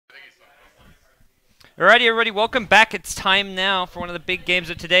Alrighty, everybody, welcome back. It's time now for one of the big games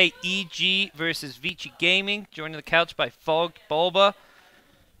of today, EG versus Vici Gaming. Joined on the couch by Fog Bulba.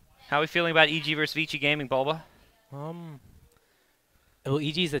 How are we feeling about EG versus Vici Gaming, Bulba? Well,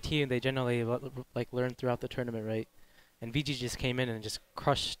 EG is a team they generally like learn throughout the tournament, right? And VG just came in and just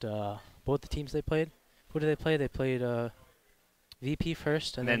crushed both the teams they played. Who did they play? They played VP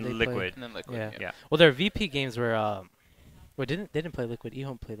first, and then they Liquid. played, And then Liquid, yeah. Well, their VP games were well, they didn't play Liquid.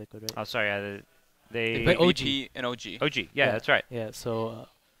 eHome played Liquid, right? Oh, sorry. They played OG. VP and OG. OG, yeah, that's right. Yeah. So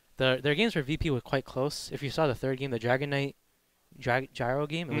their games for VP were quite close. If you saw the third game, the Dragon Knight Gyro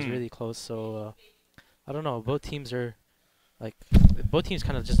game, it was really close. So I don't know. Both teams are both teams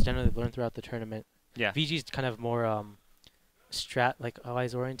kind of just generally learn throughout the tournament. Yeah. VG's kind of more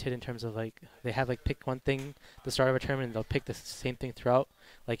allies oriented in terms of they have pick one thing at the start of a tournament and they'll pick the same thing throughout.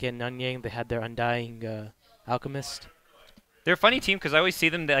 Like in Nanyang, they had their Undying Alchemist. They're a funny team because I always see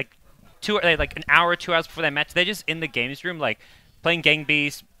them like an hour, 2 hours before that match. They're just in the games room, like playing Gang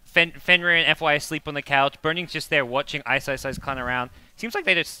Beast. Fenrir and FY asleep on the couch. Burning's just there watching Ice clown around. Seems like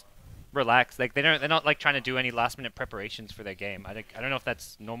they just relax. Like they're not like trying to do any last minute preparations for their game. I don't know if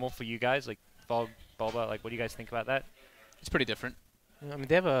that's normal for you guys. Like Bulba, like what do you guys think about that? It's pretty different. I mean,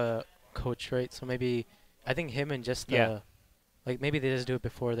 they have a coach, right? So maybe I think him and just maybe they just do it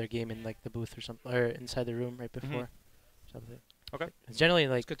before their game in the booth or something, or inside the room right before. Something. Okay. It's generally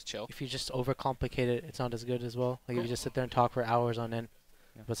It's good to chill. if you just overcomplicate it, it's not as good as well. Like if you just sit there and talk for hours on end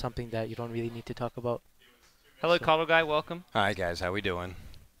about something that you don't really need to talk about. Hello, Carlo guy. Welcome. Hi guys, how we doing?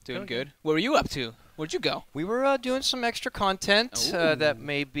 Doing good. What were you up to? Where'd you go? We were doing some extra content that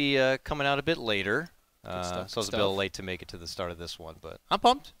may be coming out a bit later. stuff, So I was good a bit stuff. late to make it to the start of this one, but I'm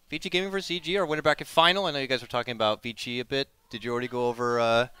pumped. Vici Gaming vs EG, our winner bracket final. I know you guys were talking about Vici a bit. Did you already go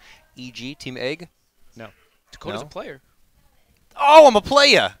over EG, Team Egg? No. Dakota's No? a player. Oh, I'm a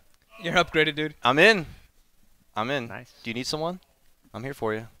playa! You're upgraded, dude. I'm in. Nice. Do you need someone? I'm here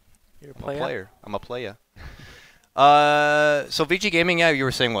for you. You're a I'm a player. player. I'm a playa. So Vici Gaming, yeah, you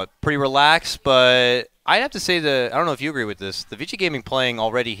were saying what? Pretty relaxed, but I'd have to say I don't know if you agree with this. The Vici Gaming playing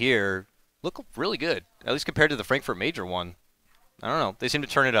already here look really good, at least compared to the Frankfurt Major one. I don't know. They seem to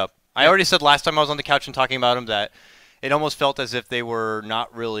turn it up. I already said last time I was on the couch and talking about them that it almost felt as if they were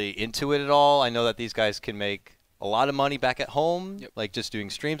not really into it at all. I know that these guys can make a lot of money back at home, like just doing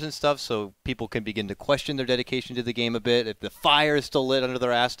streams and stuff, so people can begin to question their dedication to the game a bit. If the fire is still lit under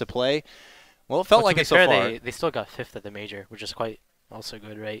their ass to play, well, it felt like it so far. They still got 5th at the major, which is quite also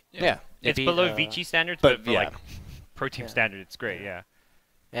good, right? Yeah. It's below Vici standards, but but for yeah. like pro team standard, it's great. Yeah.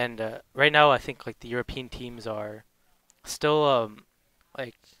 And right now, I think the European teams are still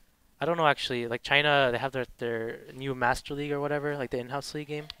I don't know actually. Like China, they have their new Master League or whatever, like the in-house league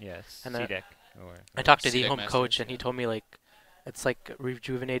game. Yes. And CDEC. I talked to the CDEC home Masters, coach, and he told me it's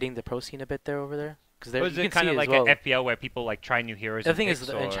rejuvenating the pro scene a bit there over there. Because Was it kind of like an FPL where people like try new heroes? The and thing is, picks,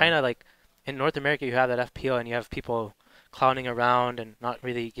 in or- China, in North America, you have that FPL, and you have people clowning around and not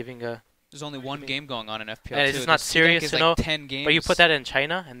really giving a. There's only one game going on in FPL. And it's not The serious, CDEC is you know, like 10 games. But you put that in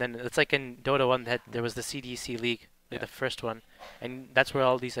China, and then it's like in Dota 1 that there was the CDC League, the first one, and that's where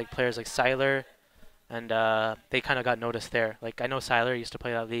all these players like Siler, and they kind of got noticed there. Like I know Siler used to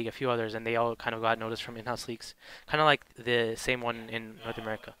play that league, a few others, and they all kind of got noticed from in-house leagues, kind of like the same one in North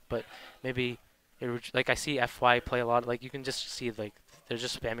America. But maybe I see FY play a lot. Like you can just see they're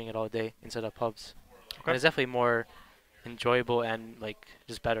just spamming it all day instead of pubs. Okay. And it's definitely more enjoyable and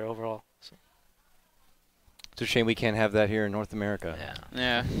just better overall. So. It's a shame we can't have that here in North America.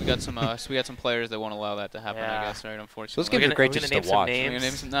 Yeah, we got some players that won't allow that to happen. Yeah. I guess, right? Unfortunately. Those games are great just to watch. We're gonna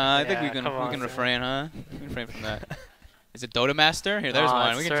name some, nah, I think Yeah, we can come on, sir. refrain, huh? We can refrain from that. Is it Dota Master? Here, there's Nah,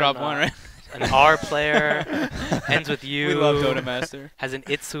 one. We can sir, drop nah. one, right? An R player ends with you. We love Dota Master. Has an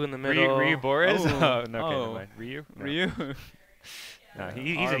Itsu in the middle. Ryu Boris? Oh. No, okay, never Oh. mind. Ryu? No. Ryu. No, R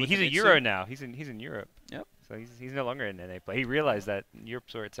he's with a an Euro Itsu. now. He's in Europe. Yep. So he's no longer in NA play. He realized that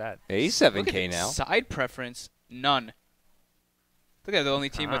Europe's where it's at. Yeah, he's Look 7K at now. Side preference, none. Look at the only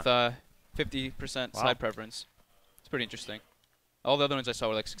team with 50% Wow. side preference. It's pretty interesting. All the other ones I saw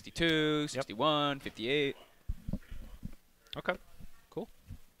were like 62, Yep. 61, 58. Okay.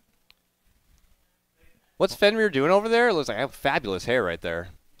 What's Fenrir doing over there? It looks like I have fabulous hair right there.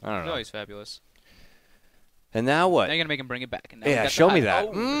 I don't He's know. always fabulous. And now what? Now you're gonna make him bring it back. And now we Yeah, got show the me high- that.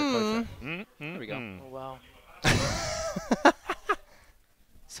 Oh. There we go. Oh, wow.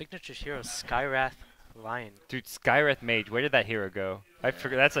 Signature hero Skywrath Lion. Dude, Skywrath Mage, where did that hero go? I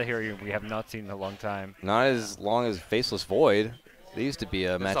forgot. That's a hero we have not seen in a long time. Not as long as Faceless Void. They used to be a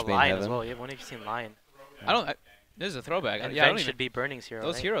There's match a made in Lion as heaven. well. When have you seen Lion? I don't. This is a throwback. And Yeah, I don't Venge even, should be Burning's hero.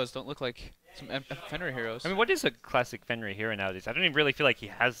 those right? heroes don't look like some Fenrir heroes. I mean, what is a classic Fenrir hero nowadays? I don't even really feel like he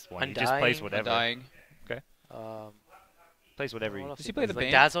has one. He just plays Undying. whatever. Dying. Plays whatever. What He, else Does he play plays? the Like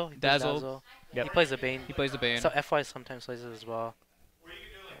Bane? Dazzle. He plays Dazzle. Dazzle. Yep. He plays the Bane. He plays the Bane. So FY sometimes plays it as well.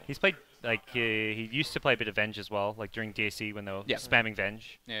 he's played like he used to play a bit of Venge as well, like during DAC when they were Yeah. spamming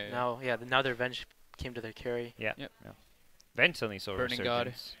Venge. yeah, yeah. Now their Venge came to their carry. Yeah. Yep. yeah. Venge suddenly saw a Burning God.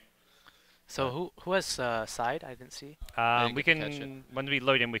 resurgence. So who has side? I didn't see. didn't We get to catch can when we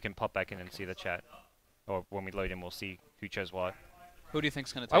load in, we can pop back in and see the chat, or when we load in, we'll see who chose what. Who do you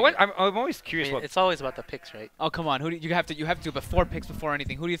think's gonna take it? I'm always I curious mean, what. it's always about the picks, right? Oh come on! Who do you have to do before picks before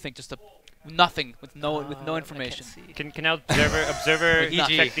anything? Who do you think? Just nothing with no I information. can't see. Can observer EG.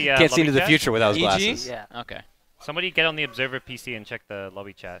 check the Can't see lobby into the chat? future without his EG? glasses. Yeah. Okay. Somebody get on the observer PC and check the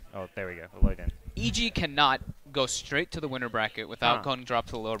lobby chat. Oh, there we go. We'll load in. EG cannot go straight to the winner bracket without Huh. going drop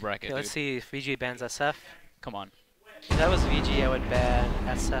to the lower bracket. Okay, let's dude. see if VG bans SF. Come on. If that was VG, I would ban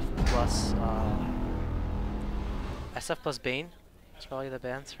SF plus SF plus Bane. That's probably the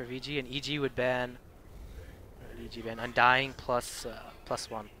bans for VG, and EG would ban. What did EG ban Undying plus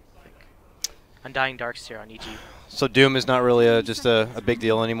 +1. I think. Undying Darkseer on EG. So Doom is not really just a big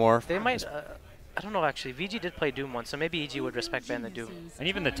deal anymore. They might. I don't know actually. VG did play Doom once, so maybe EG would respect ban the Doom. And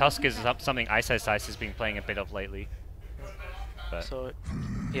even the Tusk is something Ice has been playing a bit of lately. But So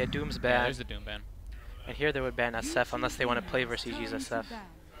yeah, Doom's Yeah, banned. there's the Doom ban. And here they would ban SF unless they want to play versus EG's SF.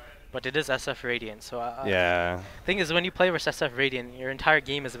 But it is SF Radiant, so Yeah. thing is, when you play versus SF Radiant, your entire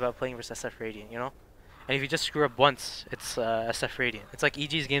game is about playing versus SF Radiant, you know? And if you just screw up once, it's SF Radiant. It's like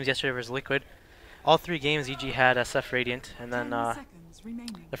EG's games yesterday versus Liquid. All 3 games EG had SF Radiant, and then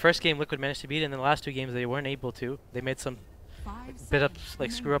the first game Liquid managed to beat, and then the last 2 games they weren't able to. They made some bit of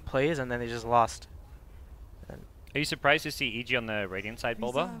screw up plays, and then they just lost. are you surprised to see EG on the Radiant side,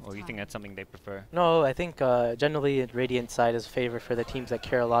 Bulba, or do you think that's something they prefer? No, I think generally Radiant side is favored for the teams that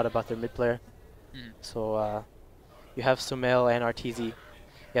care a lot about their mid player. Mm. So you have Sumail and RTZ. You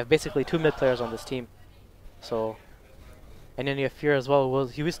have basically 2 mid players on this team. So, and then you have Fear as well. Well,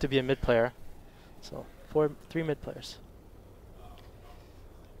 he used to be a mid player. So 3 mid players.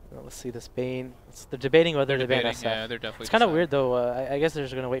 Well, let's see this Bane. They're debating whether to ban SF. Yeah, they're definitely. It's kind of deciding. weird though. I guess they're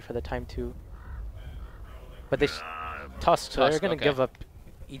just gonna wait for the time too. But they Tusk, so they're Tusk, gonna okay. give up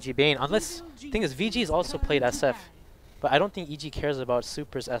EG Bane unless. Thing is, VG's also played SF, but I don't think EG cares about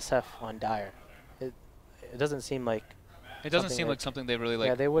Super's SF on Dire. It doesn't seem like. It doesn't something seem like that- something they really like.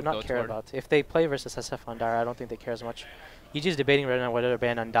 Yeah, they would go not care toward. about. If they play versus SF on Dire, I don't think they care as much. EG's debating right now whether to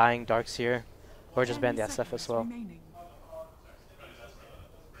ban Undying, Darkseer, or just ban the SF as well.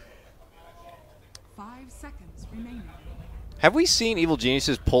 5 seconds remaining. Have we seen Evil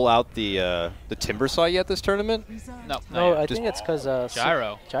Geniuses pull out the Timber Saw yet this tournament? Reserve No, time. No, I Just think it's because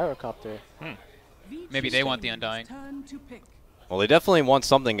Gyro. Gyrocopter. Maybe they want the Undying. Turn to pick. Well, they definitely want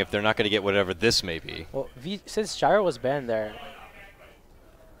something if they're not going to get whatever this may be. Well, since Gyro was banned there,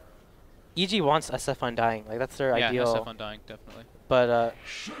 EG wants SF Undying. Like that's their Yeah, ideal. SF Undying, definitely. But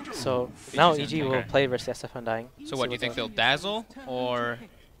so now EG's EG will okay. play versus SF Undying. So what, do you think they'll dazzle, or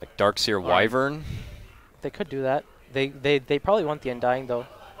Like Darkseer Wyvern. They could do that. They probably want the Undying though.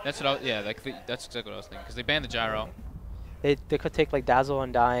 that's what? That's exactly what I was thinking. Because they banned the gyro. They could take like Dazzle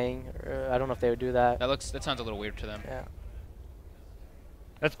Undying. Or I don't know if they would do that. That sounds a little weird to them. Yeah.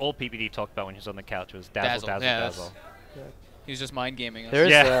 That's all PBD talked about when he was on the couch was dazzle, dazzle, Yeah, dazzle. He's just mind gaming us. There's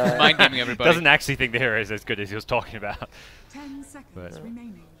Yeah. mind gaming everybody. Doesn't actually think the hero is as good as he was talking about. 10 seconds But-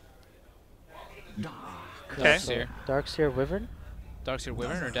 remaining. Okay. Darkseer. Darkseer Wyvern. Darkseer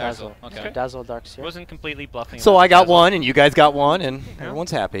Wyvern or Dazzle? Okay. Dazzle Darkseer. Wasn't completely bluffing. So about I got dazzle. one, and you guys got one, and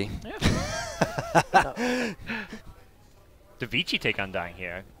everyone's happy. The Vici take Undying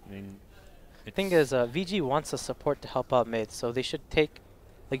here. I mean, The thing is, VG wants a support to help out mid, so they should take,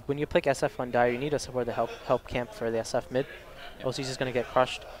 like when you pick SF on Dire, you need a support to help camp for the SF mid, else he's just gonna get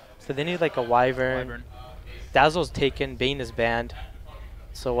crushed. So they need like a Wyvern. Dazzle's taken, Bane is banned.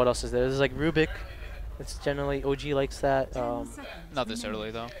 So what else is there? There's like Rubik. It's generally OG likes that. 10 seconds Not this remaining.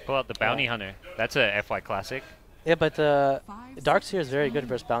 early though. pull out the Bounty Hunter. That's a FY classic. Yeah, but 5 Darkseer is very seconds good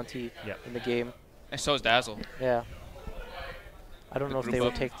versus Bounty Yep. in the game. And so is Dazzle. Yeah. I don't The know if they group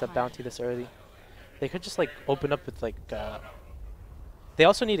would up. take the Bounty this early. They could just like open up with like. They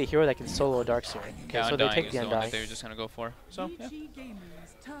also need a hero that can solo Darkseer. Okay, Yeah, so they Undying take is the the one that Undying. they were just gonna go for. So yeah. VG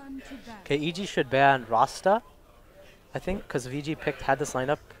Gamers turn to battle. Okay, EG should ban Rasta, I think, because VG had this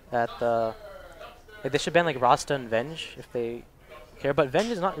lineup at the. Like they should ban like Rasta and Venge if they care, but Venge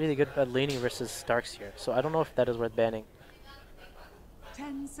is not really good at laning versus Darkseer, so I don't know if that is worth banning.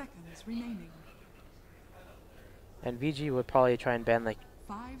 10 seconds remaining. And VG would probably try and ban like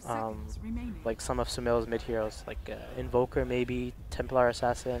 5 seconds remaining. like some of Sumail's mid heroes, like Invoker maybe, Templar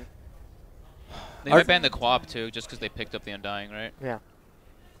Assassin. They might ban the Quap too, just because they picked up the Undying, right? Yeah.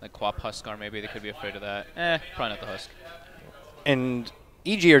 Like Quap Huskar, maybe they could be afraid of that. Probably not the Husk. And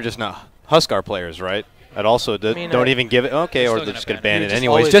EG are just not Huskar players, right? That also don't even give it. Okay, They're or still they're gonna just gonna ban ban it. it just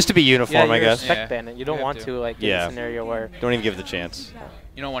anyways, always- just to be uniform, I guess. Spec Yeah. ban it. You don't You want have to to. like get Yeah. a scenario where. Don't even give the chance.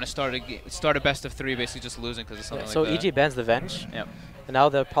 You don't want to start a best of 3, basically just losing because of something So like that. EG bans the Venge, Yep. and now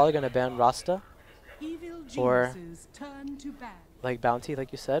they're probably gonna ban Rasta, Evil or- geniuses turn to bad. like Bounty,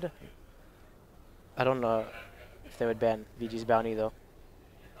 like you said. I don't know if they would ban VG's Bounty though.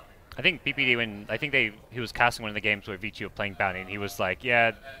 I think PPD he was casting one of the games where Vici were playing Bounty, and he was like,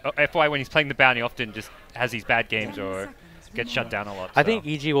 yeah, FY when he's playing the Bounty often just has these bad games 10 or seconds gets shut down a lot. I so. think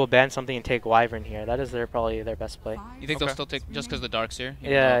EG will ban something and take Wyvern here. That is probably their best play. You think they'll still take just because the Dark's here?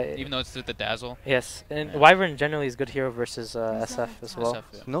 Yeah. Even though it's the Dazzle. Yes, and Yeah. Wyvern generally is good hero versus SF as well. SF,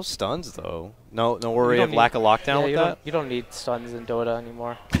 yeah. No stuns though. No worry don't of need- lack of lockdown Yeah, with you that. don't, you don't need stuns in Dota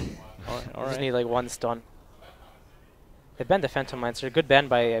anymore. All You just need like one stun. They banned the Phantom Lancer. Good ban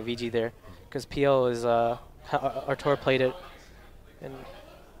by VG there, because PL is Artur played it in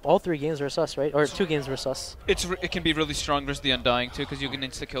all 3 games versus us, right? Or 2 games versus us. It can be really strong versus the Undying too, because you can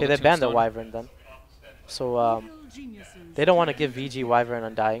insta kill. Okay, the they banned the Tombstone. Wyvern then. So Evil geniuses they don't want to turn give VG Wyvern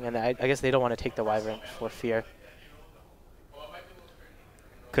Undying, and I guess they don't want to take the Wyvern for fear.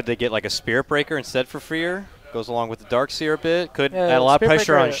 Could they get like a Spirit Breaker instead for freer? Goes along with the Darkseer a bit. Could Yeah, add a lot of Spirit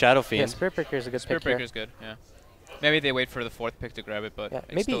pressure on Breaker- Shadow Yeah, Fiend. Spirit Breaker is a good Spirit pick here. Breaker's good. Yeah. Maybe they wait for the 4th pick to grab it, but Yeah, it's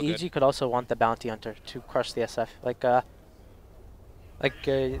maybe still EG good. could also want the Bounty Hunter to crush the SF.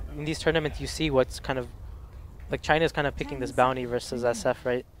 In these tournaments, you see what's kind of like China's kind of picking this bounty versus SF,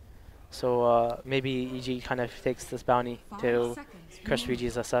 right? So maybe EG kind of takes this bounty 5 to seconds crush remaining.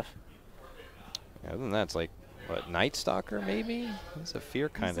 VG's SF. Yeah, other than that, it's like what, Night Stalker maybe? He's a fear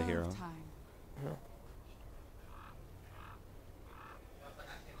kind of Reserve hero. time.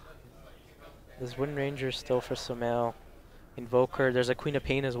 There's Wind Ranger still for Sumail. Invoker. There's a Queen of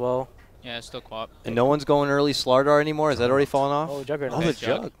Pain as well. Yeah, it's still Quap. And no one's going early Slardar anymore? Has that already fallen off? Oh, Juggernaut. Oh, the Nice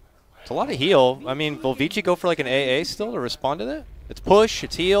jug. Jug. It's a lot of heal. I mean, will Vici go for like an AA still to respond to that? It's push,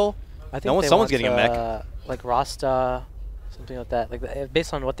 it's heal. I think they someone's want, getting a mech. like Rasta, something like that. Like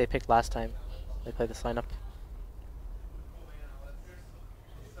based on what they picked last time, they played this lineup.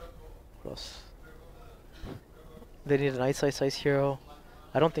 What else? They need an Ice hero.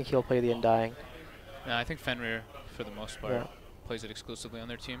 I don't think he'll play the Undying. Yeah, I think Fenrir, for the most part, Yeah. plays it exclusively on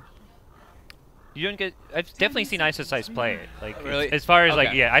their team. You don't get. I've definitely seen Isosize play it. Like Really? as far as like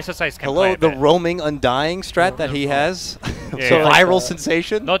Okay. yeah, Isosize can Hello, play the it. roaming Undying strat that he has. Yeah, So yeah. viral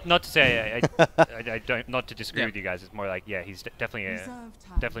sensation. Not to say I don't not to disagree Yeah. with you guys. It's more like yeah, he's definitely Reserve time.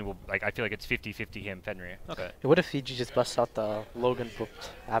 definitely will like I feel like it's 50-50 him Fenrir. Okay. What if VG just busts out the Logan booked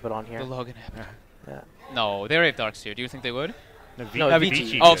Abaddon here? The Logan Abbott. Yeah. No, they already have Darks here. Do you think they would? No, No, Vici.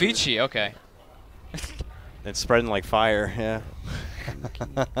 Vici Oh, does. Vici. Okay. It's spreading like fire.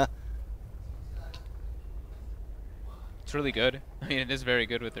 Yeah. It's really good. I mean, it is very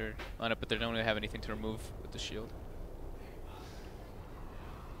good with their lineup, but they don't really have anything to remove with the shield.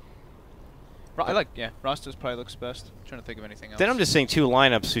 I like, yeah, Rostas probably looks best. I'm trying to think of anything else. Then I'm just saying 2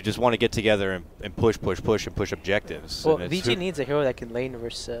 lineups who just want to get together and push objectives. Well, And it's VG who- needs a hero that can lane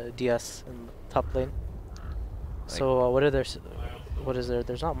versus DS in top lane. So what are there? What is there?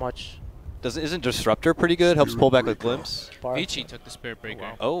 There's not much. Isn't Disruptor pretty good? Helps pull back with Glimpse. Bar. Vici took the Spirit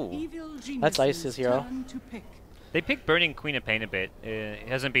Breaker. Oh. Evil That's Ice's geniuses hero. turn to pick. They picked Burning Queen of Pain a bit. It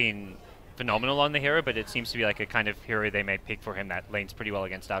hasn't been phenomenal on the hero, but it seems to be like a kind of hero they may pick for him that lanes pretty well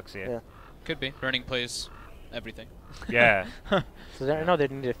against Darkseer. Yeah. Could be. Burning plays everything. Yeah. So they know they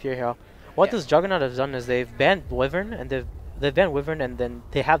need a fear hero. What Yeah. this Juggernaut has done is they've banned Wyvern and they've banned Wyvern and then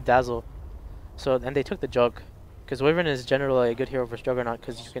they have Dazzle. So and they took the Jug, because Wyvern is generally a good hero versus Juggernaut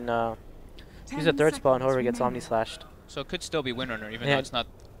because you can use a 10 third spell and seconds whoever gets remaining. Omni Slashed. So it could still be Windrunner, even Yeah. though it's not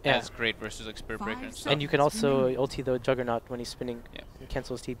Yeah. as great versus like Spirit Breaker and 5 stuff. And you can seconds also remaining. ulti the Juggernaut when he's spinning Yeah. and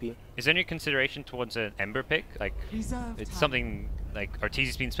cancels TP. Is there any consideration towards an Ember pick? Like Reserve it's time. something like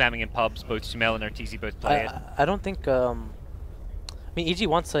Arteezy's been spamming in pubs. Both Sumail and Arteezy both play it. I don't think. I mean, EG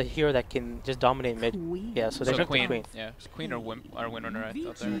wants a hero that can just dominate mid. Queen. Yeah, so they So took Queen. the Queen. Yeah, it's Queen or Windrunner, I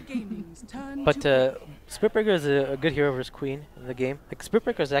thought Vici there. Gaming's turn But to Spirit Breaker is a good hero versus Queen in the game. Like Spirit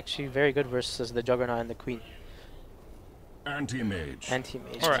Breaker is actually very good versus the Juggernaut and the Queen. Anti-mage.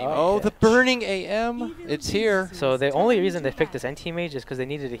 Anti-mage. Alright. Oh, okay. the Burning AM. It's here. So the only reason they picked this anti-mage is because they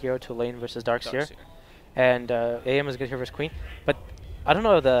needed a hero to lane versus Darkseer. Darkseer. And AM is good here versus Queen. But I don't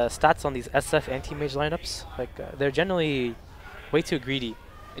know the stats on these SF anti-mage lineups. Like they're generally way too greedy.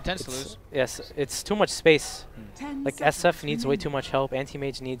 It tends to lose. Yes, it's too much space. 10 Like seconds SF needs way too remaining. much help.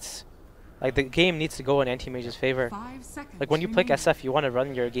 Anti-mage needs, like the game needs to go in anti-mage's favor. 5 seconds Like when you pick remaining. SF, you want to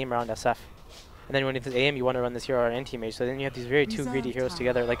run your game around SF, and then when it's AM, you want to run this hero on anti-mage. So then you have these very two greedy Reserve heroes time.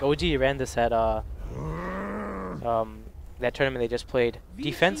 together. Like OG ran this at that tournament they just played.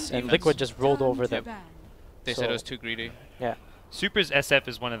 Defense and Defense. Liquid just rolled Turn over to them. ban. They said it So- was too greedy. Yeah. Super's SF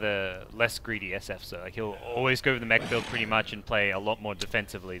is one of the less greedy SFs, so like he'll always go for the mech build pretty much and play a lot more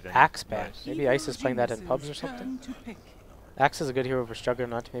defensively than Axe ban. most. Maybe Evil Ice is playing that in geniuses pubs or something. turn to pick. Axe is a good hero for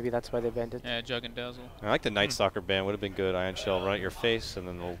Juggernaut. Maybe that's why they banned it. Yeah, Jug and Dazzle. I like the Night Stalker ban. Would have been good. Ion Shell run at your face, and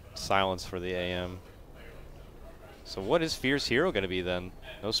then the silence for the AM. So what is Fierce Hero going to be then?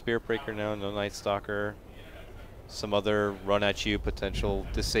 No Spirit Breaker now, no Night Stalker. Some other run at you potential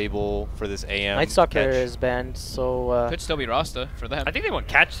disable for this AM. Night Stalker catch. is banned, so Could still be Rasta for them. I think they want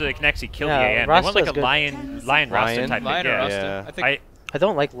catch so they can actually kill Yeah, the AM. They Rasta want like is a good. lion Rasta Lion? type Lion thing. or Yeah. Rasta? Yeah. I think I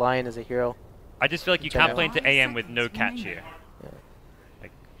don't like Lion as a hero. I just feel like you General. can't play into 5 AM with no seconds catch remaining. here. Yeah.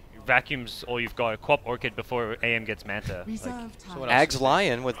 Like vacuums all you've got. Co-op Orchid before AM gets Manta. Like, Reserve so time. what else Ags is there?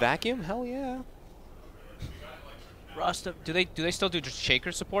 Lion with vacuum? Hell yeah. Rasta. Do they still do just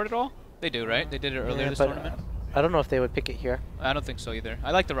Shaker support at all? They do, right? They did it earlier Yeah, this but tournament. I don't know if they would pick it here. I don't think so either.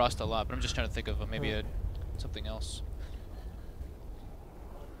 I like the Rasta a lot, but I'm just trying to think of maybe something else.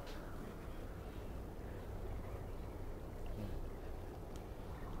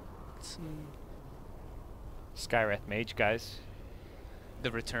 Skywrath Mage, guys.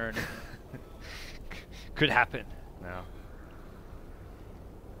 The return. Could happen. No.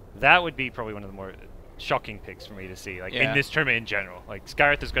 That would be probably one of the more shocking picks for me to see, like Yeah. in this tournament in general. Like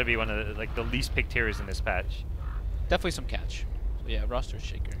Skywrath is going to be one of the least picked heroes in this patch. Definitely some catch. So yeah, roster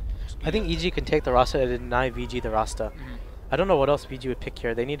Shaker. I think EG can take the Rasta and deny VG the Rasta. Mhm. I don't know what else VG would pick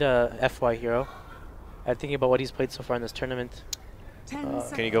here. They need a FY hero. I'm thinking about what he's played so far in this tournament. 10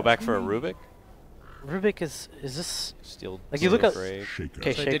 Can you go back for a remaining. Rubik? Rubik is this Steel. Like, you look at- break.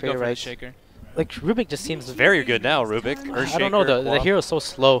 okay? So they did Shaker, go for the right? Shaker. Like Rubik just seems Very good now, Rubik. Or I don't know. Shaker, The Quap. hero's so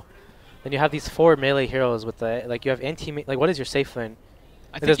slow. Then you have these 4 melee heroes with the like you have anti like what is your safe lane?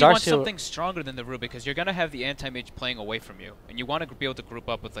 I Because think you want Darksteel- something stronger than the Rubik because you're gonna have the anti-mage playing away from you, and you want to be able to group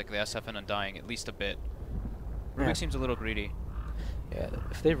up with like the SF and Undying at least a bit. Rubik Yeah. seems a little greedy. Yeah,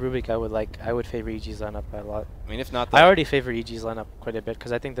 if they Rubik, I would favor EG's lineup by a lot. I mean, if not, I the already favor EG's lineup quite a bit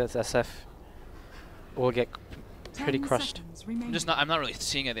because I think that SF will get pretty 10 crushed. seconds remaining. I'm not really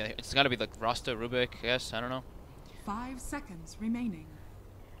seeing it. It's got to be like Rasta, Rubik. I guess I don't know. 5 seconds remaining.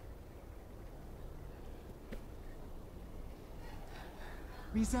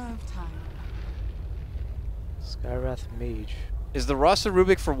 Reserve time. Skywrath Mage. is the roster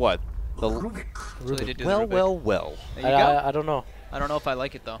Rubik for what? The So they did do the well, Rubik. well. There you go. I don't know. I don't know if I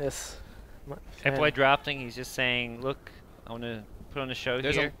like it though. Yes. FY drafting, he's just saying, look, I want to put on a show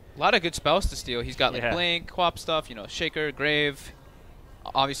There's here. a lot of good spells to steal. He's got like Yeah. Blink, Quap stuff, Shaker, Grave,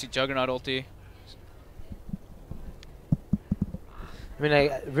 obviously Juggernaut ulti. I mean,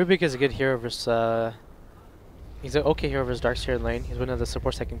 Rubik is a good hero versus. He's an okay hero versus Darkseer in lane. He's one of the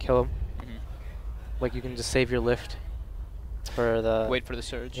supports that can kill him. Like you can just save your lift for the. Wait for the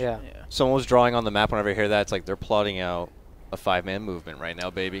surge. yeah. Someone was drawing on the map whenever I hear that. It's like they're plotting out a 5-man movement right now,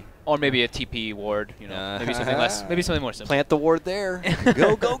 baby. Or maybe a TP ward. Maybe something less. Maybe something more simple. Plant the ward there.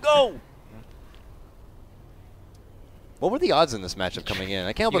 Go, go, go. What were the odds in this matchup coming in?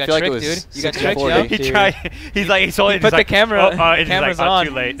 I can't help You but got feel like it tricked, was dude. You got 60-40. tricked, He Dude. tried. He's like, he saw it. He put the camera- Camera's cameras on.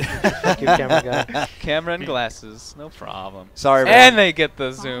 Too on. late. Thank you, camera guy. Camera and glasses. No problem. Sorry, And man. they get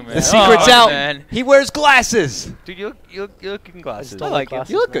the zoom in. The secret's Oh, out. man. He wears glasses. Dude, you look in glasses. Don't I like it.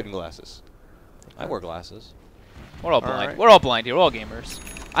 glasses, You look man. good in glasses. I wear glasses. We're all blind. Alright. We're all blind here. We're all gamers.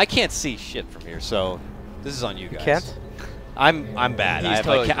 I can't see shit from here, so this is on you You guys. can't. I'm bad. He's I have,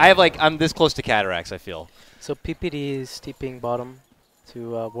 totally like, I'm this close to cataracts. I feel. So PPD is steeping bottom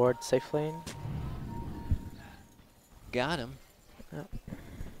to ward safe lane. Got him.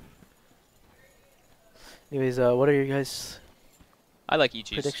 Anyways, what are your guys' I like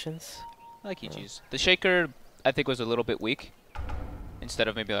EGs. predictions? I like EGs. The Shaker, I think, was a little bit weak instead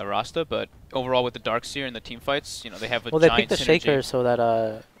of maybe a Rasta, but overall with the Darkseer and the team fights, they have a Well, they giant picked the synergy. Shaker so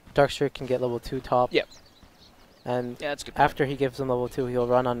that Darkseer can get level 2 top. Yep. And Yeah, that's a good. after he gives him level 2, he'll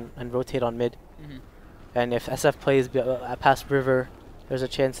run on and rotate on mid. hmm And if SF plays past River, there's a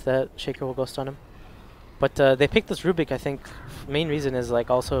chance that Shaker will go stun him. But they picked this Rubik, I think. Main reason is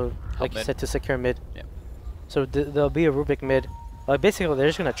also, like you mid. said, to secure mid. Yep. So there'll be a Rubik mid. Basically, they're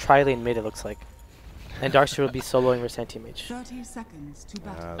just going to tri-lane mid, it looks like. And Darkseer will be soloing versus anti-mage. 30 seconds to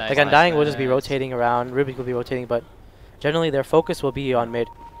battle. Nice, Like Undying will just be nice. rotating around, Rubik will be rotating, but generally their focus will be on mid.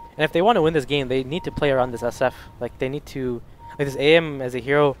 And if they want to win this game, they need to play around this SF. Like they need to Like this AM as a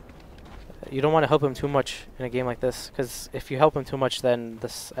hero, you don't want to help him too much in a game like this, because if you help him too much, then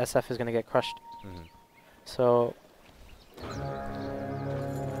this SF is going to get crushed. Mhm. So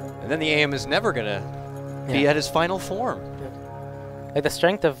And then the AM is never going to be at his final form. like the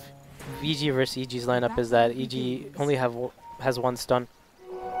strength of VG versus EG's lineup is that EG only has one stun,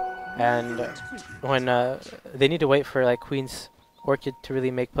 and when they need to wait for like Queen's Orchid to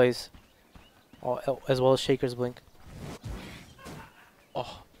really make plays, as well as Shaker's Blink.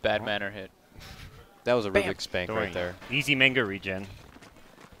 Oh, bad manner hit. That was a Bam. Rubik spank right there. Easy Manga regen.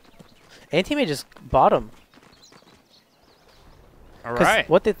 Anti-Mage just bottom. All 'Cause right.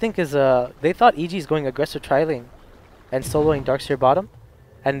 what they think is they thought EG is going aggressive tri-lane and soloing Darkseer bottom,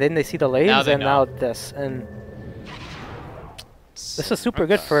 and then they see the lanes they and know. now this, and this is super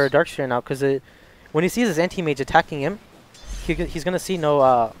good for Darkseer now, because when he sees his Anti-Mage attacking him, he's gonna see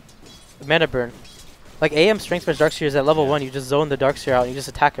no mana burn. Like AM strength versus Darkseer is at level 1, you just zone the Darkseer out and you just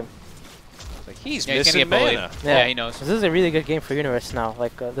attack him. Like he's Yeah, he's missing gonna get bullied. mana. Yeah, he knows. This is a really good game for Universe now.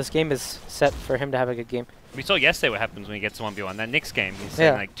 Like this game is set for him to have a good game. We saw yesterday what happens when he gets 1v1. That Knicks game, he's Yeah.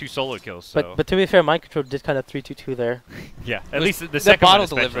 saying like 2 solo kills. So But to be fair, Mind Control did kind of 3-2-2 there. yeah, It at was- least the that second bottle one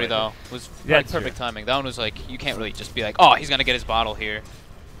delivery especially. though was Yeah, like it's perfect true. timing. That one was like you can't really just be like, oh, he's gonna get his bottle here.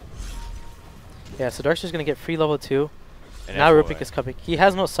 Yeah, so Darkseer's gonna get free level 2. And Now FOA. Rupik is coming. He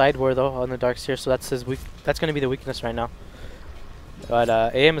has no side war though on the Darkseer, so that's his that's gonna be the weakness right now. But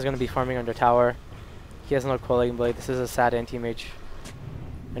AM is gonna be farming under tower. He has no Quelling Blade. This is a sad anti-mage.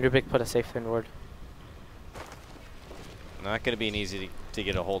 And Rubik put a safe in ward. Not going to be an easy to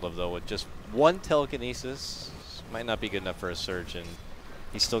get a hold of, though. With just one telekinesis, might not be good enough for a surge, and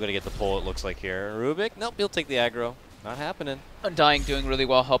he's still going to get the pull, it looks like here. Rubik, nope, he'll take the aggro. Not happening. Undying doing really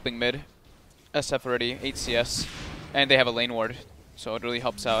well, helping mid. SF already 8 CS, and they have a lane ward, so it really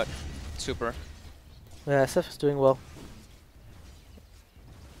helps out. Super. Yeah, SF is doing well.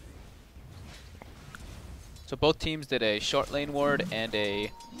 So both teams did a short lane ward and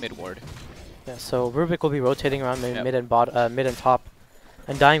a mid ward. Yeah, so Rubik will be rotating around Yep. mid and mid and top.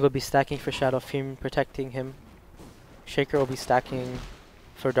 Undying will be stacking for Shadow Fiend, protecting him. Shaker will be stacking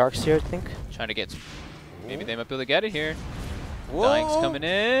for Darkseer, I think. Trying to get. Maybe they might be able to get it here. Whoa. Undying's coming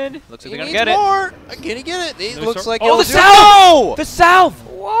in. Looks like He they're gonna needs get it. more. Can he get it? It No, looks sir. like Oh, he'll the do- salve! No! The salve!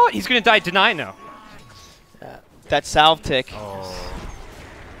 What? He's gonna die. Deny now. That salve tick. Oh,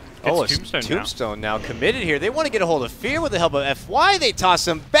 Gets a Tombstone now. Tombstone now committed here. They want to get a hold of Fear with the help of FY. They toss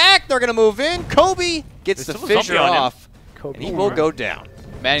him back. They're going to move in. Kobe gets There's the still a fissure zombie on him. off, Kobe. and he will go down.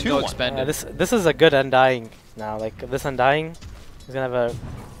 Man, go 2-1. expended. This is a good Undying now. Like this Undying, he's gonna have a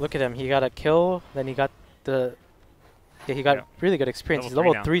look at him. He got a kill, then he got the he got Yeah. really good experience. Level He's 3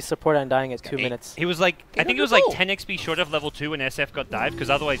 level now. 3 support Undying at 2 minutes. He was like, I think it was him like the 10 XP short of level 2 when SF got dived, because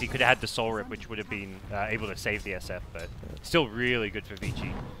otherwise he could have had the Soul Rip, which would have been able to save the SF, but still really good for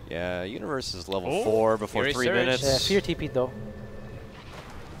Vici. Yeah, Universe is level Oh, 4 before Fury 3 Surge. minutes. Yeah, Fear TP though.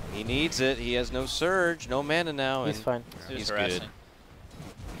 He needs it. He has no surge, no mana now, He's and fine. Just he's harassing. good.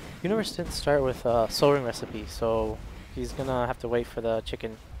 Universe didn't start with Soul Ring recipe, so he's gonna have to wait for the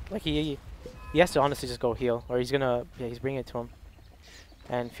chicken. Like he has to honestly just go heal, or he's bringing it to him.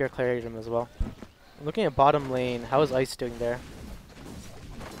 And Fear cleared him as well. Looking at bottom lane, how is Ice doing there?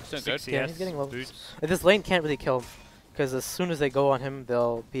 Doing good. 6 Yeah, CS, he's getting low. boots. This lane can't really kill him, because as soon as they go on him,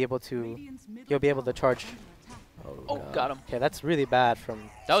 they'll be able to. He'll be able to charge. Oh, got him. Okay, that's really bad from.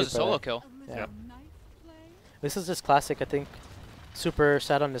 That was a Super solo there. kill. Yeah. Yep. This is just classic, I think. Super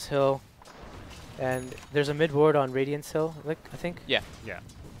sat on this hill, and there's a mid ward on Radiance Hill, like I think. Yeah.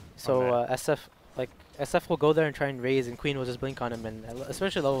 So On SF will go there and try and raise, and Queen will just blink on him, and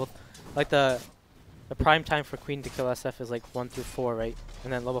especially level, like the prime time for Queen to kill SF is like 1 through 4, right?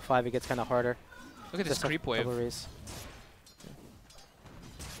 And then level 5 it gets kind of harder. Look at this Just creep wave. double raise.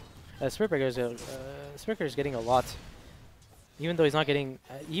 Spurker is getting a lot. Even though he's not getting,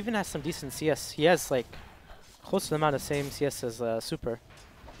 he even has some decent CS. He has like close to the amount of same CS as Super.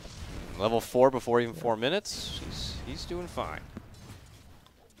 Level 4 before even 4 minutes. He's doing fine.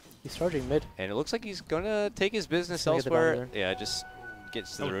 He's charging mid. And it looks like he's going to take his business He's gonna get the elsewhere. down Yeah, just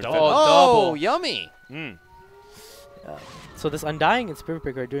gets to the Oh, roof. double. Oh, double. yummy. Mm. So this Undying and Spirit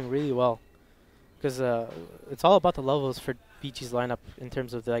Breaker are doing really well, because it's all about the levels for Vici's lineup in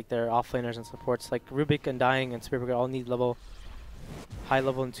terms of like their offlaners and supports. Like Rubik, Undying, and Spirit Breaker all need high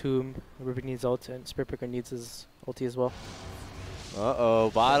level Entomb. Rubik needs ult, and Spirit Breaker needs his ulti as well.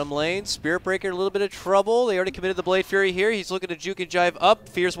 Uh-oh, bottom lane. Spirit Breaker in a little bit of trouble. They already committed the Blade Fury here. He's looking to juke and jive up.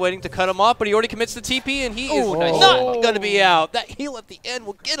 Fear's waiting to cut him off, but he already commits the TP, and he is Ooh, nice. not going to be out. That heal at the end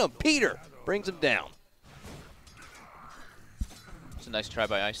will get him. Peter brings him down. It's a nice try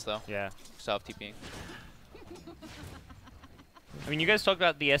by Ice though. Yeah. Self TPing. I mean, you guys talked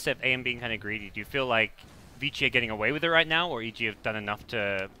about the SF AM being kind of greedy. Do you feel like Vici are getting away with it right now, or EG have done enough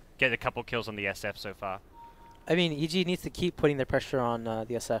to get a couple kills on the SF so far? I mean, EG needs to keep putting the pressure on the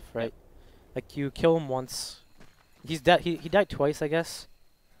SF, right? Like, you kill him once. He died twice, I guess.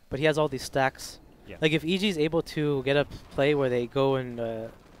 But he has all these stacks. Yeah. Like, if EG is able to get a play where they go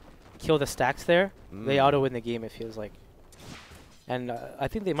and kill the stacks there, they auto-win the game, it feels like. And I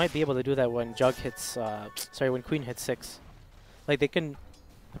think they might be able to do that when Jug hits, when Queen hits 6. Like, they can...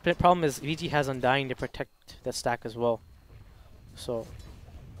 The problem is VG has Undying to protect the stack as well. So...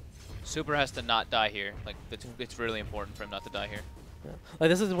 Super has to not die here. Like, it's really important for him not to die here. Yeah. Like,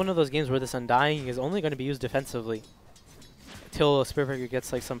 this is one of those games where this Undying is only going to be used defensively till Spirit Breaker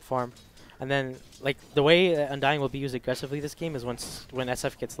gets like some farm. And then, like, the way Undying will be used aggressively this game is when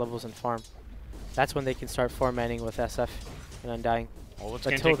SF gets levels and farm. That's when they can start farm manning with SF and Undying. Well, what's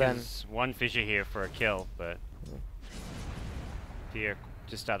But going to till take then, is one fissure here for a kill, but Fear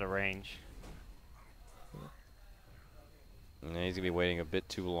just out of range. Yeah, he's gonna be waiting a bit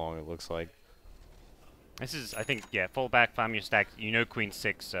too long. It looks like. This is, I think, yeah, full back, farm your stack. You know Queen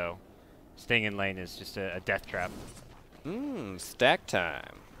 6, so staying in lane is just a death trap. Stack time.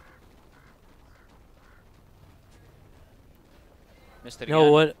 Missed it you again.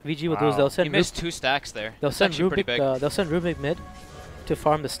 know what VG will do is they'll He send missed 2 stacks there. they'll That's send actually pretty big. they'll send Rubik mid to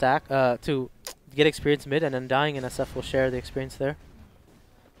farm the stack to get experience mid, and Undying and SF will share the experience there.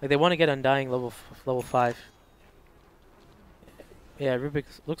 Like, they want to get Undying level 5. Yeah,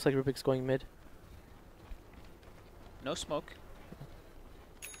 looks like Rubik's going mid. No smoke.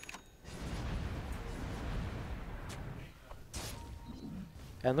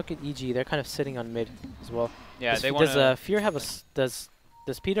 And look at EG, they're kind of sitting on mid as well. Yeah, does, they want does to... Fear have a does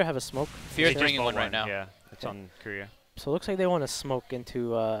Peter have a smoke? Fear's They just bringing bought one right now. Yeah, it's Okay. on Korea. So it looks like they want to smoke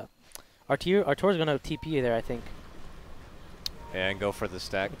into Artur's gonna TP there, I think. Yeah, and go for the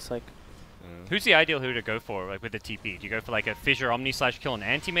stack. Looks like. Who's the ideal who to go for, like with the TP? Do you go for like a Fissure Omni / kill an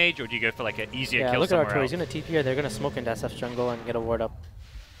anti-mage, or do you go for like an easier Yeah, kill look at somewhere Artur. else? He's gonna TP here. They're gonna smoke into SF jungle and get a ward up.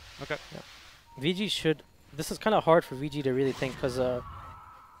 Okay. Yeah. VG should. This is kind of hard for VG to really think because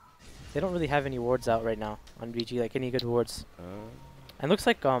they don't really have any wards out right now on VG, like any good wards. And looks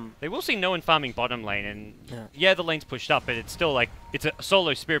like They will see no one farming bottom lane, and Yeah. yeah, the lane's pushed up, but it's still like it's a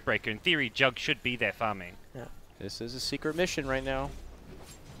solo Spirit Breaker. In theory, Jug should be there farming. This is a secret mission right now.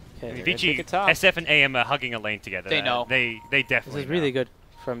 I okay, mean, They're gonna take Vici, it top. SF, and AM are hugging a lane together. They know. They this definitely is really know. good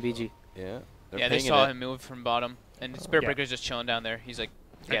from VG. Yeah. They're Yeah, they pinging saw it. him move from bottom. And Spirit Yeah. Breaker's just chilling down there. He's like,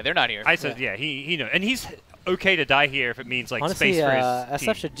 yeah, they're not here. I said, yeah, he knows, and he's okay to die here if it means like Honestly, space for his SF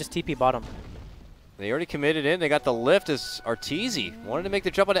team. should just TP bottom. They already committed in. They got the lift as Arteezy wanted to make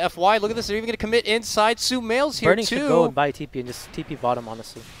the jump onto FY. Look at this. They're even going to commit inside. Sumail's here Burning too. should go and buy TP and just TP bottom,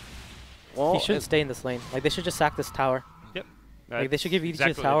 honestly. Well, He shouldn't stay in this lane. Like, they should just sack this tower. Like, they should give VG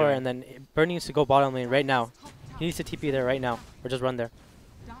exactly the what they're tower, doing. and then Burning needs to go bottom lane right now. He needs to TP there right now, or just run there.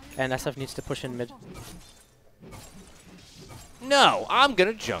 And SF needs to push in mid. no, I'm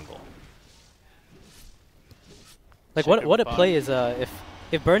going to jungle. Like, Shaker what a bottom. play is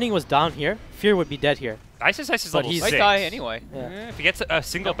if Burning was down here, Fear would be dead here. Ice is But level he's- 6. Might die anyway. Yeah. If he gets a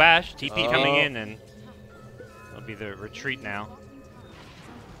single bash, TP coming Oh. in, and it'll be the retreat now.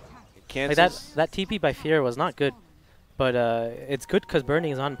 Like, Cancels. that TP by Fear was not good, but it's good because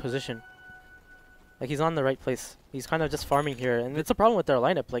Burning is on position. Like, he's on the right place. He's kind of just farming here, and it's a problem with their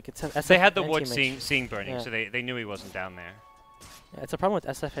lineup. Like, it's SF They had the and ward anti-mage. seeing Burning, Yeah. so they knew he wasn't down there. Yeah, it's a problem with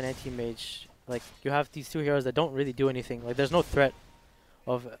SF and anti-mage. Like, you have these two heroes that don't really do anything. Like, there's no threat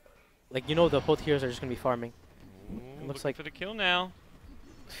of, like, you know, the both heroes are just gonna be farming. Ooh, looks looking like- for the kill now.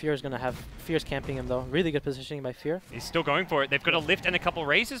 Fear's camping him though. Really good positioning by Fear. He's still going for it. They've got a lift and a couple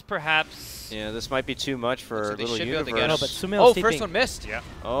raises, perhaps. Yeah, this might be too much for Looks like they Little should be able to Universe. get No, him. but Sumail's Oh, first TPing. one missed. Yeah.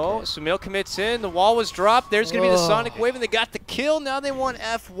 Oh, Sumail commits in. The wall was dropped. There's going to be the Oh. Sonic Wave, and they got the kill. Now they want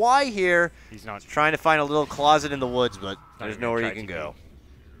FY here. He's not. Trying to find a little closet in the woods, but there's even nowhere gonna you can try go.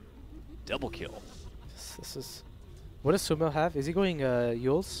 Double kill. This is. What does Sumail have? Is he going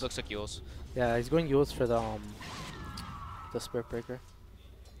Yules? Looks like Yules. Yeah, he's going Yules for the Spirit Breaker.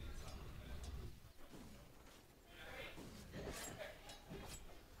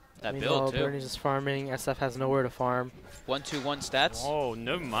 That Meanwhile, build, too. Bernie's just farming. SF has nowhere to farm. 1-2-1 stats. Oh,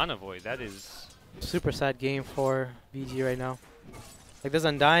 no mana void. That is. Super sad game for VG right now. Like, this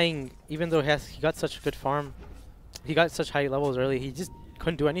Undying, even though he got such good farm, he got such high levels early, he just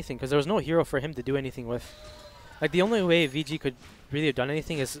couldn't do anything because there was no hero for him to do anything with. Like, the only way VG could really have done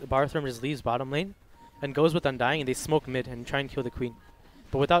anything is Barthorm just leaves bottom lane and goes with Undying, and they smoke mid and try and kill the Queen.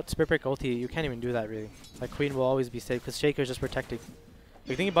 But without Spirit Break ulti, you can't even do that really. Like, Queen will always be safe because Shaker's just protecting. If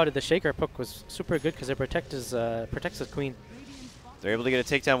you think about it, the Shaker poke was super good because it protects his Queen. They're able to get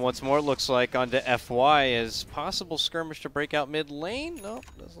a takedown once more, it looks like, onto FY as possible skirmish to break out mid lane. Nope,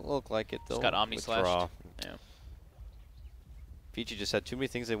 doesn't look like it. They'll Just got Omni withdraw. slashed. Yeah. Vici just had too many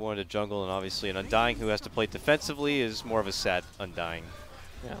things they wanted to jungle, and obviously an Undying who has to play defensively is more of a sad Undying.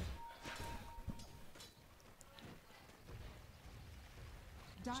 Yeah.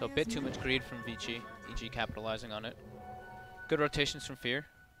 So a bit too much greed from Vici. EG capitalizing on it. Good rotations from Fear.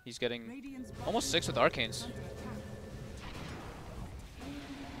 He's getting almost 6 with Arcanes.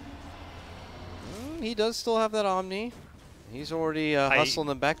 He does still have that Omni. He's already hustling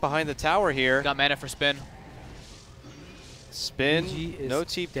them back behind the tower here. Got mana for spin. Spin, VG no is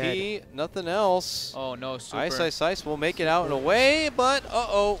TP, dead. nothing else. Oh no, super. Ice will make it out and away, but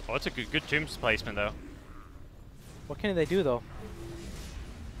uh-oh. Oh, it's a good tomb placement, though. What can they do though?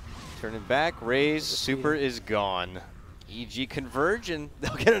 Turning back, raise, super is gone. EG converge, and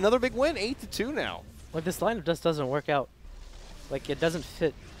they'll get another big win, 8-2 now. Like this lineup just doesn't work out. Like it doesn't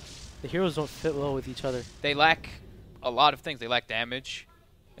fit. The heroes don't fit well with each other. They lack a lot of things. They lack damage.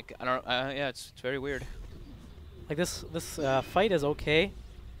 Like I don't. Yeah, it's very weird. Like this fight is okay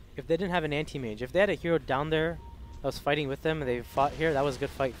if they didn't have an anti-mage. If they had a hero down there that was fighting with them and they fought here, that was a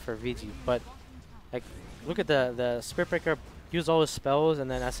good fight for VG. But like, look at the Spirit Breaker used all his spells,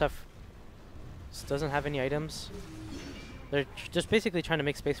 and then SF just doesn't have any items. They're just basically trying to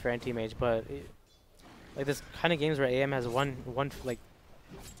make space for anti-mage, but like this kind of games where AM has one like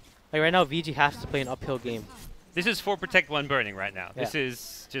right now VG has to play an uphill game. This is 4 Protect 1 Burning right now. Yeah. This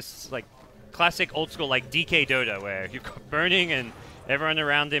is just like classic old school like DK Dota where you've got Burning and everyone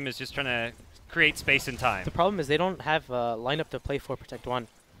around him is just trying to create space and time. The problem is they don't have a lineup to play for Protect 1.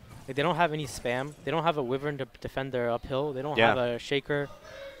 Like they don't have any spam. They don't have a Wyvern to defend their uphill. They don't have a Shaker.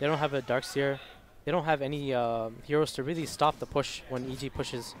 They don't have a Darkseer. They don't have any heroes to really stop the push when EG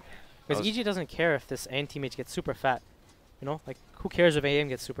pushes. Because EG doesn't care if this anti-mage gets super fat. You know, like who cares if AM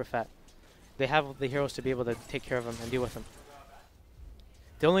gets super fat? They have the heroes to be able to take care of them and deal with them.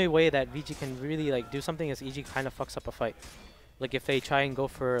 The only way that VG can really like do something is EG kind of fucks up a fight. Like if they try and go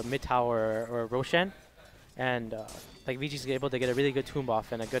for a mid tower or Roshan, and like VG's able to get a really good tomb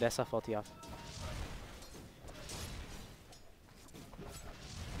off and a good SF ulti off.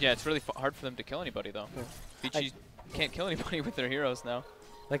 Yeah, it's really hard for them to kill anybody though. Yeah. Vici can't kill anybody with their heroes now.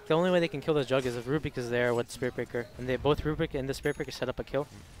 Like the only way they can kill this jug is if Rubik is there with Spirit Breaker, and they both Rubik and the Spirit Breaker set up a kill.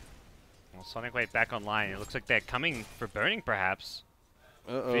 Well, Sonic Wave back online. It looks like they're coming for Burning, perhaps.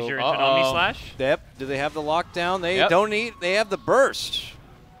 Uh-oh. Fissure into an Omni Slash. Yep. Do they have the lockdown? They don't need. They have the burst.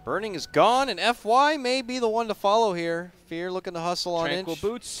 Burning is gone, and FY may be the one to follow here. Fear looking to hustle on Tranquil Inch.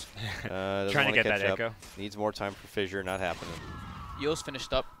 boots. Trying to get that up. echo. Needs more time for Fissure. Not happening. Yo's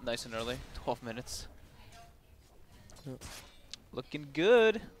finished up nice and early. 12 minutes. Yep. Looking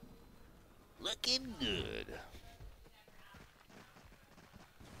good. Looking good.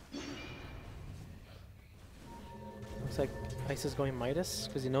 Looks like Ice is going Midas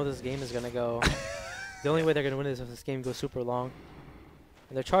because you know this game is gonna go. The only way they're gonna win is if this game goes super long.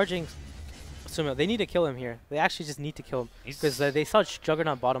 And they're charging. Sumo. They need to kill him here. They actually just need to kill him because they saw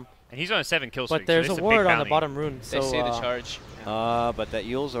Juggernaut bottom. And he's on a 7 kill streak. But there's so a this ward big on the bounty. bottom rune. They So see the charge. But that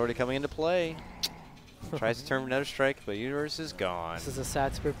Yule's already coming into play. Tries to turn another strike, but Universe is gone. this is a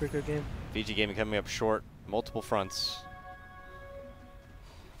sad Spirit Breaker game. VG Gaming coming up short, multiple fronts.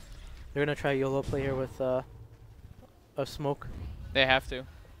 They're gonna try YOLO play here with a smoke. They have to.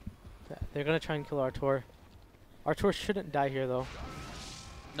 They're gonna try and kill Artur. Artur shouldn't die here though.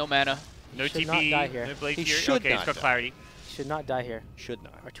 No mana. No should TP, not die here. no Blade He Fury. should Okay, he's not got die. clarity. Should not die here. Should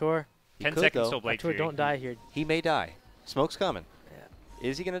not. Artur, 10 could, seconds though. till Blade Artur, Fury. don't die here. He may die. Smoke's coming. Yeah.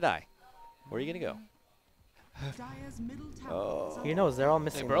 Is he going to die? Where are you going to go? Dire's middle tower Oh. is He knows they're all They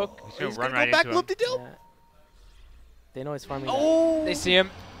missing. broke. He's gonna He's run gonna right go back into him. loop-de-doop. Yeah. They know he's farming. that. Oh! They see him.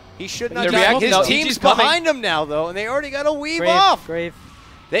 He should They're not die. reacting. His No, team's EG's coming. behind him now, though, and they already got a weave Grave, off. Grave.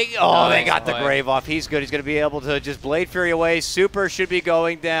 They they Nice got the play. Grave off. He's good. He's going to be able to just Blade Fury away. Super should be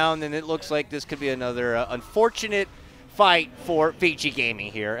going down, and it looks like this could be another unfortunate fight for Vici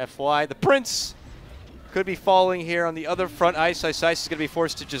Gaming here. FY, the Prince could be falling here on the other front. Ice is going to be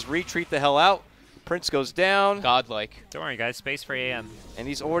forced to just retreat the hell out. Prince goes down, Godlike. Don't worry, guys. Space for AM. and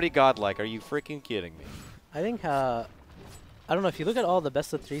he's already godlike. Are you freaking kidding me? I think I don't know if you look at all the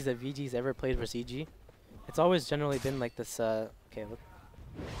best of threes that VG's ever played versus EG. It's always generally been like this. Okay, look.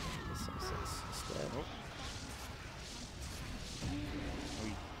 This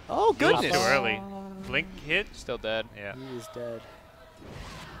Oh, He was goodness. too early. Blink hit. Still dead. Yeah. He is dead.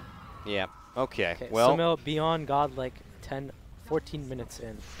 Yeah, okay. Okay, Well, Sumo beyond God like 14 minutes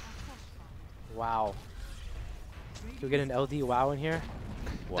in. Wow. Can we get an LD wow in here?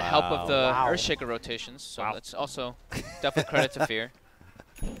 The help of the Wow. Earthshaker rotations, so Wow. that's also definitely credit to Fear.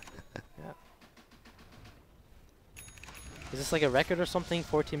 Yeah. Is this like a record or something?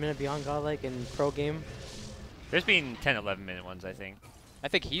 14-minute Beyond Godlike in pro game? There's been 10, 11-minute ones, I think. I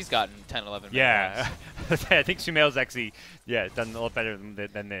think he's gotten 10, 11 minutes. Yeah. I think Sumail's actually, done a lot better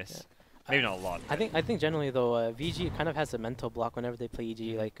than this. Yeah. Maybe not a lot. I think generally though, VG kind of has a mental block whenever they play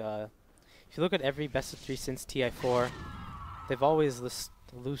EG. Like, if you look at every best of 3 since TI4, they've always lost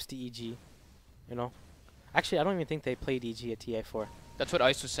to EG. You know, actually, I don't even think they played EG at TI4. That's what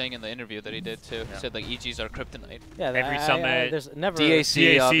Ice was saying in the interview that he did too. He said like EG's are kryptonite. Yeah, Every summit, there's never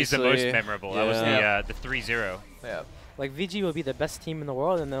DAC DAC is the most obviously. memorable. That was the 3-0. Yeah. like VG will be the best team in the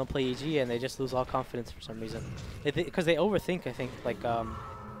world, and they'll play EG, and they just lose all confidence for some reason. Because they overthink, I think. Like,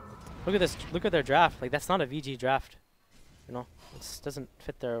 look at this. Look at their draft. Like, that's not a VG draft. You know, it doesn't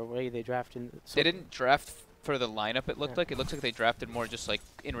fit their way they draft. So They didn't draft for the lineup. It looked like. It looks like they drafted more just like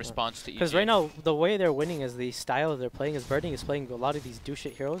in response to EG. Because right now, the way they're winning is the style they're playing. Is Birding is playing a lot of these do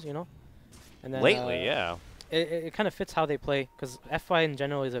shit heroes, you know. And then Lately, yeah. it kind of fits how they play. Because FY in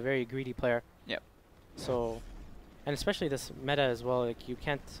general is a very greedy player. Yep. So, and especially this meta as well. Like you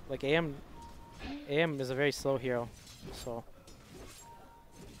can't like AM is a very slow hero. So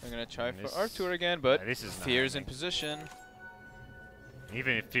They're gonna try for This- Artur again, but this is not Fear's in happening. position.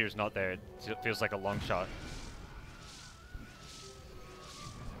 Even if Fear's not there, it feels like a long shot.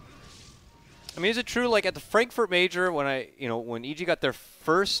 I mean, is it true? Like at the Frankfurt Major, when when EG got their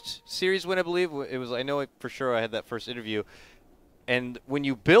first series win, I believe it was. I know for sure I had that first interview. And when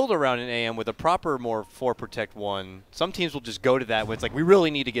you build around an AM with a proper, more 4 protect 1, some teams will just go to that when it's like we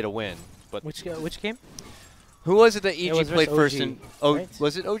really need to get a win. But which game? who was it that It EG was played versus first? OG, In right?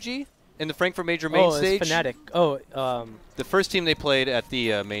 Was it OG in the Frankfurt Major main Oh, stage? it's Fnatic. Oh, The first team they played at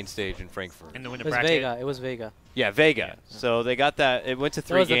the main stage in Frankfurt. In the winner it was bracket. Vega. It was Vega. Yeah, Vega. Yeah. So they got that. It went to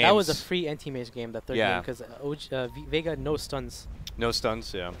 3 games. That was a free anti-mage game, that third Yeah. game, because Vega had no stuns. No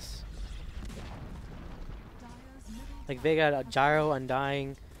stuns. Yeah. Like Vega had Gyro,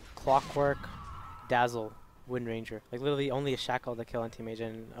 Undying, Clockwork, Dazzle, Wind Ranger. Like literally only a Shackle to kill anti-mage,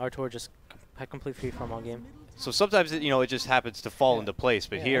 and Artur just had complete free farm all game. So sometimes it just happens to fall into place,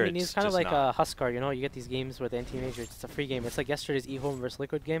 but Yeah, here I mean, it's he's kind of just like not. a Huskar, you know. You get these games where the anti-mage, it's a free game. It's like yesterday's eHome versus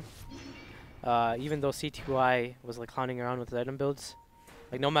Liquid game. Even though C2I was like clowning around with the item builds,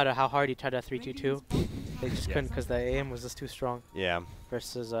 like no matter how hard he tried a 3-2-2, they just couldn't because the AM was just too strong Yeah.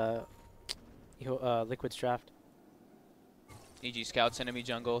 versus Liquid's draft. EG scouts enemy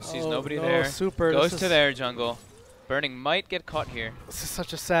jungle, sees Oh, nobody no, there, Super, goes this to is- their jungle. Burning might get caught here. This is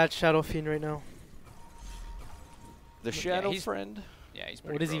such a sad Shadow Fiend right now. The Shadow he's Friend. Yeah, he's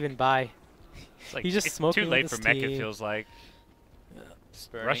pretty What does he broke. even buy? It's like He's just it's smoking too with late his for Mech, it team. feels like.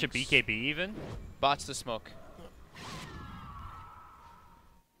 Burning Russia BKB even? bots the smoke.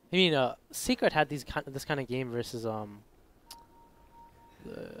 I mean, Secret had this kind of game versus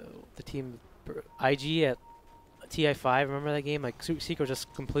the team IG at TI5. Remember that game? Like Secret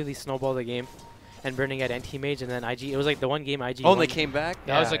just completely snowballed the game, and Burning at anti-mage, and then IG. It was like the one game IG. Oh, won. they came back.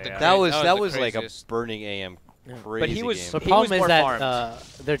 That was like the yeah. cra- That was the like a craziest. burning AM Yeah. crazy But he was- game. The He problem is more that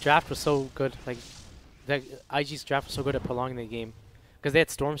farmed. their draft was so good. Like, the IG's draft was so good at prolonging the game, because they had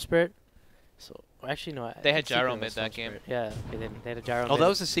Storm Spirit. So actually no, I They had think Secret Gyro was mid Storm that game. Spirit. Yeah, they didn't. They had a Gyro. Oh, mid. that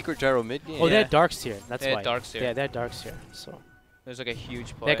was the secret gyro mid game. Oh, they Yeah. had Darkseer. That's They why. had Darkseer. Yeah, they had Darkseer. So There's like a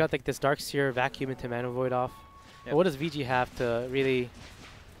huge play. they got like this Darkseer vacuum into Mana Void off. Yep. But what does VG have to really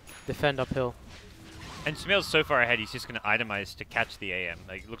defend uphill? And Sumail's so far ahead, he's just going to itemize to catch the AM.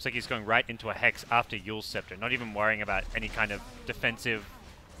 Like, it looks like he's going right into a Hex after Yule's Scepter, not even worrying about any kind of defensive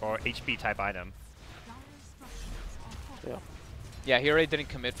or HP type item. Yeah. Yeah, he already didn't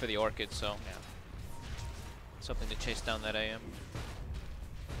commit for the Orchid, so Yeah. something to chase down that AM.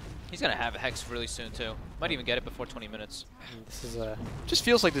 He's gonna have a Hex really soon too. Might even get it before 20 minutes. This is Just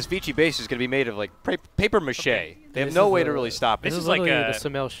feels like this Vici base is going to be made of like paper mache. Okay. They have This no is way to a- really stop This it. is like literally a- the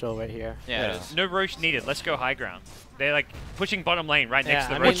Sumail show right here. Yeah, Yeah. it is. No Roche needed. Let's go high ground. They're like pushing bottom lane right next Yeah, to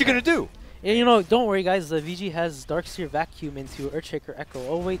the I Roche. mean- What you going to do? And you know, don't worry guys, the VG has Darkseer vacuum into Earthshaker Echo.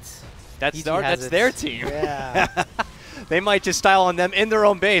 Oh wait. That's VG has that's it. their team. Yeah. They might just style on them in their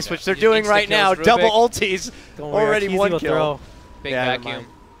own base, which they're You doing insta right now. kills Double Rubik. ultis. Don't worry, Already Arteezy one will kill. throw. Big Yeah, never vacuum.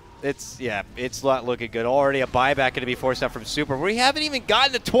 It's not looking good. Already a buyback going to be forced out from Super. We haven't even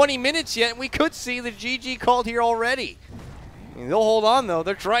gotten to 20 minutes yet, and we could see the GG called here already. I mean, they'll hold on, though.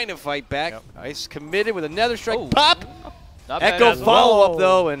 They're trying to fight back. Yep. Ice committed with another strike. Oh. Pop! Not bad. Echo Dazzle. follow-up, Whoa.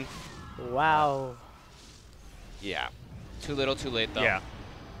 though, and Wow. yeah. Too little, too late though. Yeah.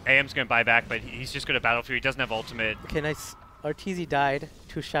 AM's going to buy back, but he's just going to Battle Fury. He doesn't have ultimate. Okay, nice. Arteezy died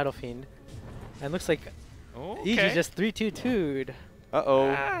to Shadow Fiend. And looks like Oh, EG just 3-2-2'd.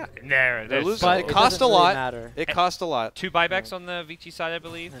 Uh-oh. There, They're losing. But It it cost a doesn't really lot. matter. It cost a lot. 2 buybacks on the Vici side, I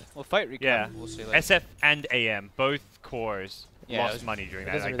believe. Well, fight recon. Yeah. We'll see. Like, SF and AM, both cores Yeah, it lost was- money during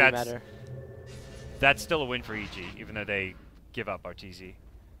It that. doesn't Like really that's matter. that's still a win for EG, even though they give up RTZ.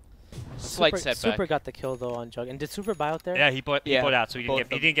 slight Super, setback. Super got the kill though on Jug. And did Super buy out there? Yeah, he bought Yeah, out, so he both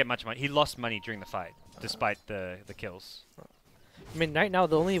didn't, of he didn't get much money. He lost money during the fight, despite the kills. I mean, right now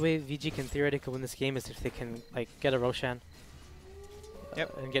the only way VG can theoretically win this game is if they can like get a Roshan.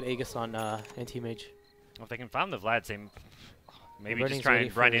 Yep. And get Aegis on anti-mage. Well, if they can farm the Vlad, they maybe just Burning's try waiting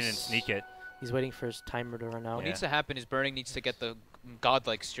and for run in his- and sneak it. He's waiting for his timer to run out. What Yeah. needs to happen is Burning needs to get the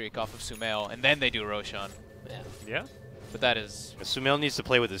godlike streak off of Sumail, and then they do Roshan. Yeah. But that is Sumail needs to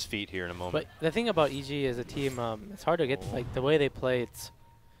play with his feet here in a moment. But the thing about EG as a team, it's hard to get like the way they play.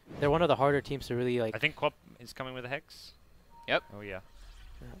 They're one of the harder teams to really like. I think Quap is coming with a Hex. Yep. Oh, yeah.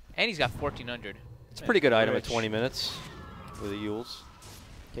 and he's got 1400. It's a pretty good item at Rich. 20 minutes with the Yules.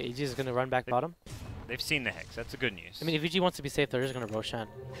 Okay, EG is gonna run back bottom. They've seen the Hex. That's the good news. I mean, if EG wants to be safe, they're just gonna Roshan.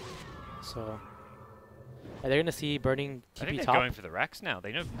 So. They're gonna see Burning I think TP they're top. going for the racks now.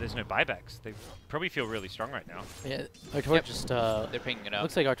 They know there's no buybacks. They probably feel really strong right now. Yeah, Artur Yep. just They're pinging it out.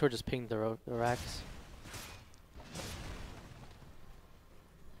 looks like Artur just pinged the racks.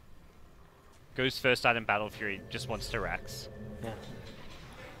 Goes first item Battle Fury, just wants to racks. Yeah.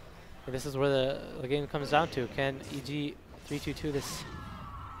 And this is where the game comes down to. Can EG 3-2-2 this?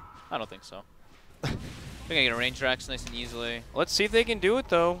 I don't think so. I think I get a range racks nice and easily. Let's see if they can do it,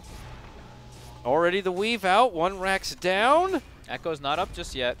 though. Already the weave out. One rack's down. Echo's not up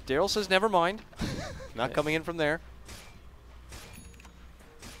just yet. Daryl says never mind. Not coming in from there.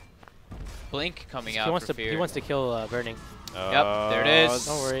 Blink coming He out wants for to fear. he wants to kill Burning. Yep, there it is.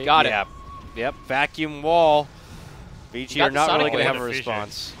 Don't worry. Got it. Yep. Yep. Vacuum wall. Vici got are the not Sonic really going to Wave. have a The fissure.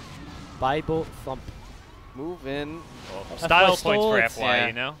 response. Bible thump. Move in. Style points stole for it. FY, Yeah.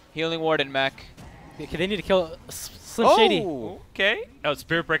 you know? Healing ward and mech. Okay, they need to kill Slim Shady. Oh! Okay. Oh,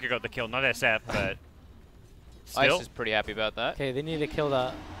 Spirit Breaker got the kill, not SF, but still. Ice is pretty happy about that. Okay, they need to kill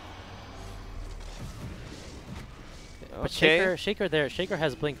the. But Okay. Shaker there. Shaker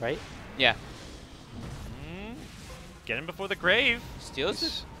has blink, right? Yeah. Get him before the grave. Steals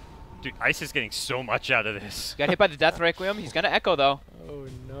it. Dude, Ice is getting so much out of this. Got hit by the Death Requiem. He's gonna echo though. Oh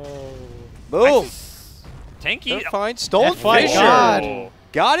no. Boom. Tanky. They're fine. Stolen FY Fissure. God.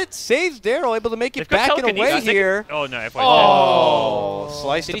 Got it. Saves Daryl. Able to make They've it got back and away telekinesis. here. Oh, no, FY. Oh.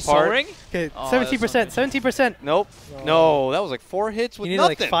 Sliced Did he soul apart. ring? Okay, Oh, that's 17%. 17%. Nope. No, that was like 4 hits You with need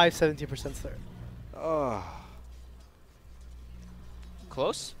nothing. like 5 17% there. Oh.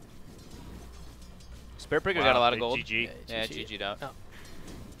 Close. Spirit Breaker Wow, got a lot of they gold. GG. Yeah, GG. GG'd out.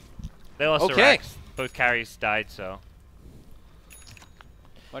 They lost the Okay. racks. Both carries died, so.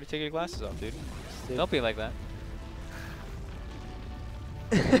 Why'd you take your glasses off, dude? Dude. Don't be like that.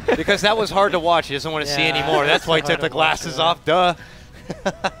 Because that was hard to watch. He doesn't want to see Yeah, anymore. That's why he hard took the to watch, glasses yeah. off.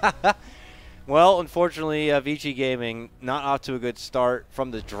 Duh. Well, unfortunately, Vici Gaming not off to a good start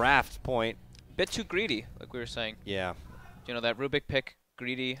from the draft point. Bit too greedy, like we were saying. Yeah. You know that Rubik pick,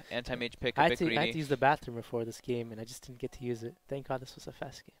 greedy, anti-mage pick, I a had, bit to, I had to greedy. use the bathroom before this game, and I just didn't get to use it. Thank God this was a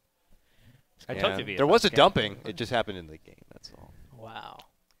fast game. I Yeah. told you it'd be There was a fast game. dumping. It just happened in the game. That's all. Wow.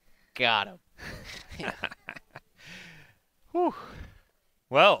 Got him. Whew.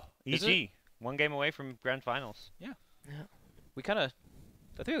 Well, Is EG, 1 game away from grand finals. We kind of,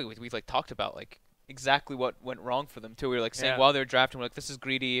 I think we like talked about like exactly what went wrong for them too. We were like saying Yeah. while they were drafting, we're like, this is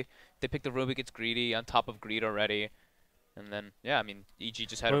greedy. They picked the Rubik, it's greedy on top of greed already. And then yeah, I mean, EG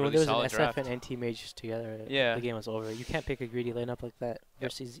just had a When really there was solid an SF draft. and NT mages together, Yeah. the game was over. You can't pick a greedy lineup like that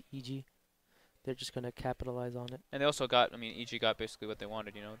Yep. versus EG. They're just going to capitalize on it. And they also got, I mean, EG got basically what they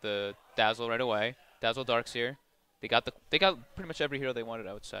wanted. You know, the Dazzle right away, Dazzle Darkseer. They got pretty much every hero they wanted,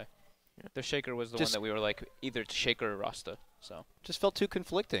 I would say. The Shaker was the one Just- that we were like either Shaker or Rasta. So Just felt too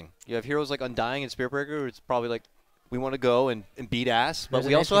conflicting. You have heroes like Undying and Spearbreaker. It's probably like we want to go and beat ass, but There's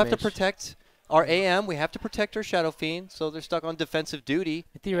we an also have to anti-mage. protect our AM. We have to protect our Shadow Fiend, so they're stuck on defensive duty.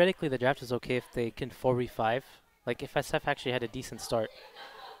 Theoretically, the draft is okay if they can 4v5. Like, if SF actually had a decent start,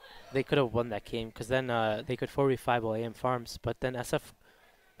 they could have won that game, because then they could 4v5 while AM farms. But then SF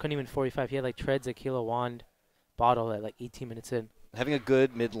couldn't even 4v5. He had, like, Treads, Aquila, Wand, Bottle at, like, 18 minutes in. Having a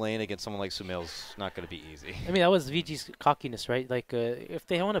good mid lane against someone like Sumail's not going to be easy. I mean, that was VG's cockiness, right? Like, if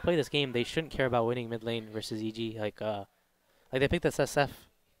they want to play this game, they shouldn't care about winning mid lane versus EG. Like they picked this SF.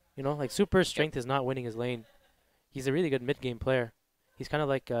 You know, like, Super's strength is not winning his lane. He's a really good mid game player. He's kind of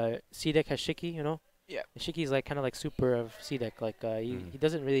like C-Deck has Shiki, you know? Yeah. Shiki's like kind of like Super of C-Deck. Like, he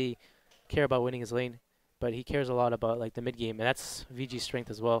doesn't really care about winning his lane, but he cares a lot about, like, the mid game, and that's VG's strength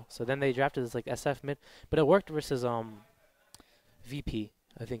as well. So then they drafted this, like, SF mid, but it worked versus VP,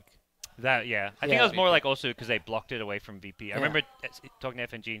 I think. That I think Yeah. it was more like also because they blocked it away from VP. I Yeah. remember talking to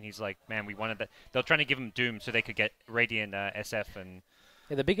FNG and he's like, man, we wanted that. They were trying to give him Doom so they could get Radiant SF and.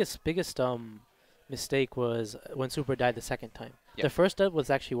 Yeah, the biggest mistake was when Super died the second time. Yep. The first death was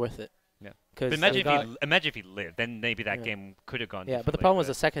actually worth it. Yeah. Because But imagine if he lived, then maybe that game could have gone. Yeah, but the differently, problem was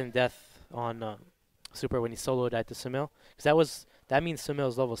the second death on Super when he solo died to Sumail. Because that means Sumail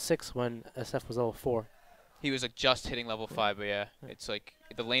was level 6 when SF was level 4. He was like just hitting level 5, but yeah, it's like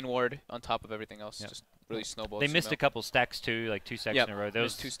the lane ward on top of everything else just really snowballed. They missed a Sumail. couple stacks too, like 2 stacks in a row. There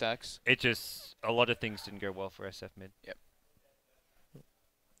was missed 2 stacks. It just a lot of things didn't go well for SF mid. Yep.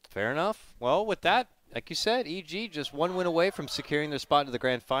 Fair enough. Well, with that, like you said, EG just one win away from securing their spot to the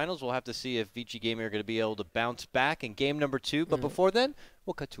grand finals. We'll have to see if Vici Gaming are going to be able to bounce back in game number 2. But before then,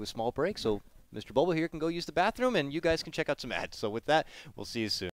 we'll cut to a small break. So Mr. Bulba here can go use the bathroom, and you guys can check out some ads. So with that, we'll see you soon.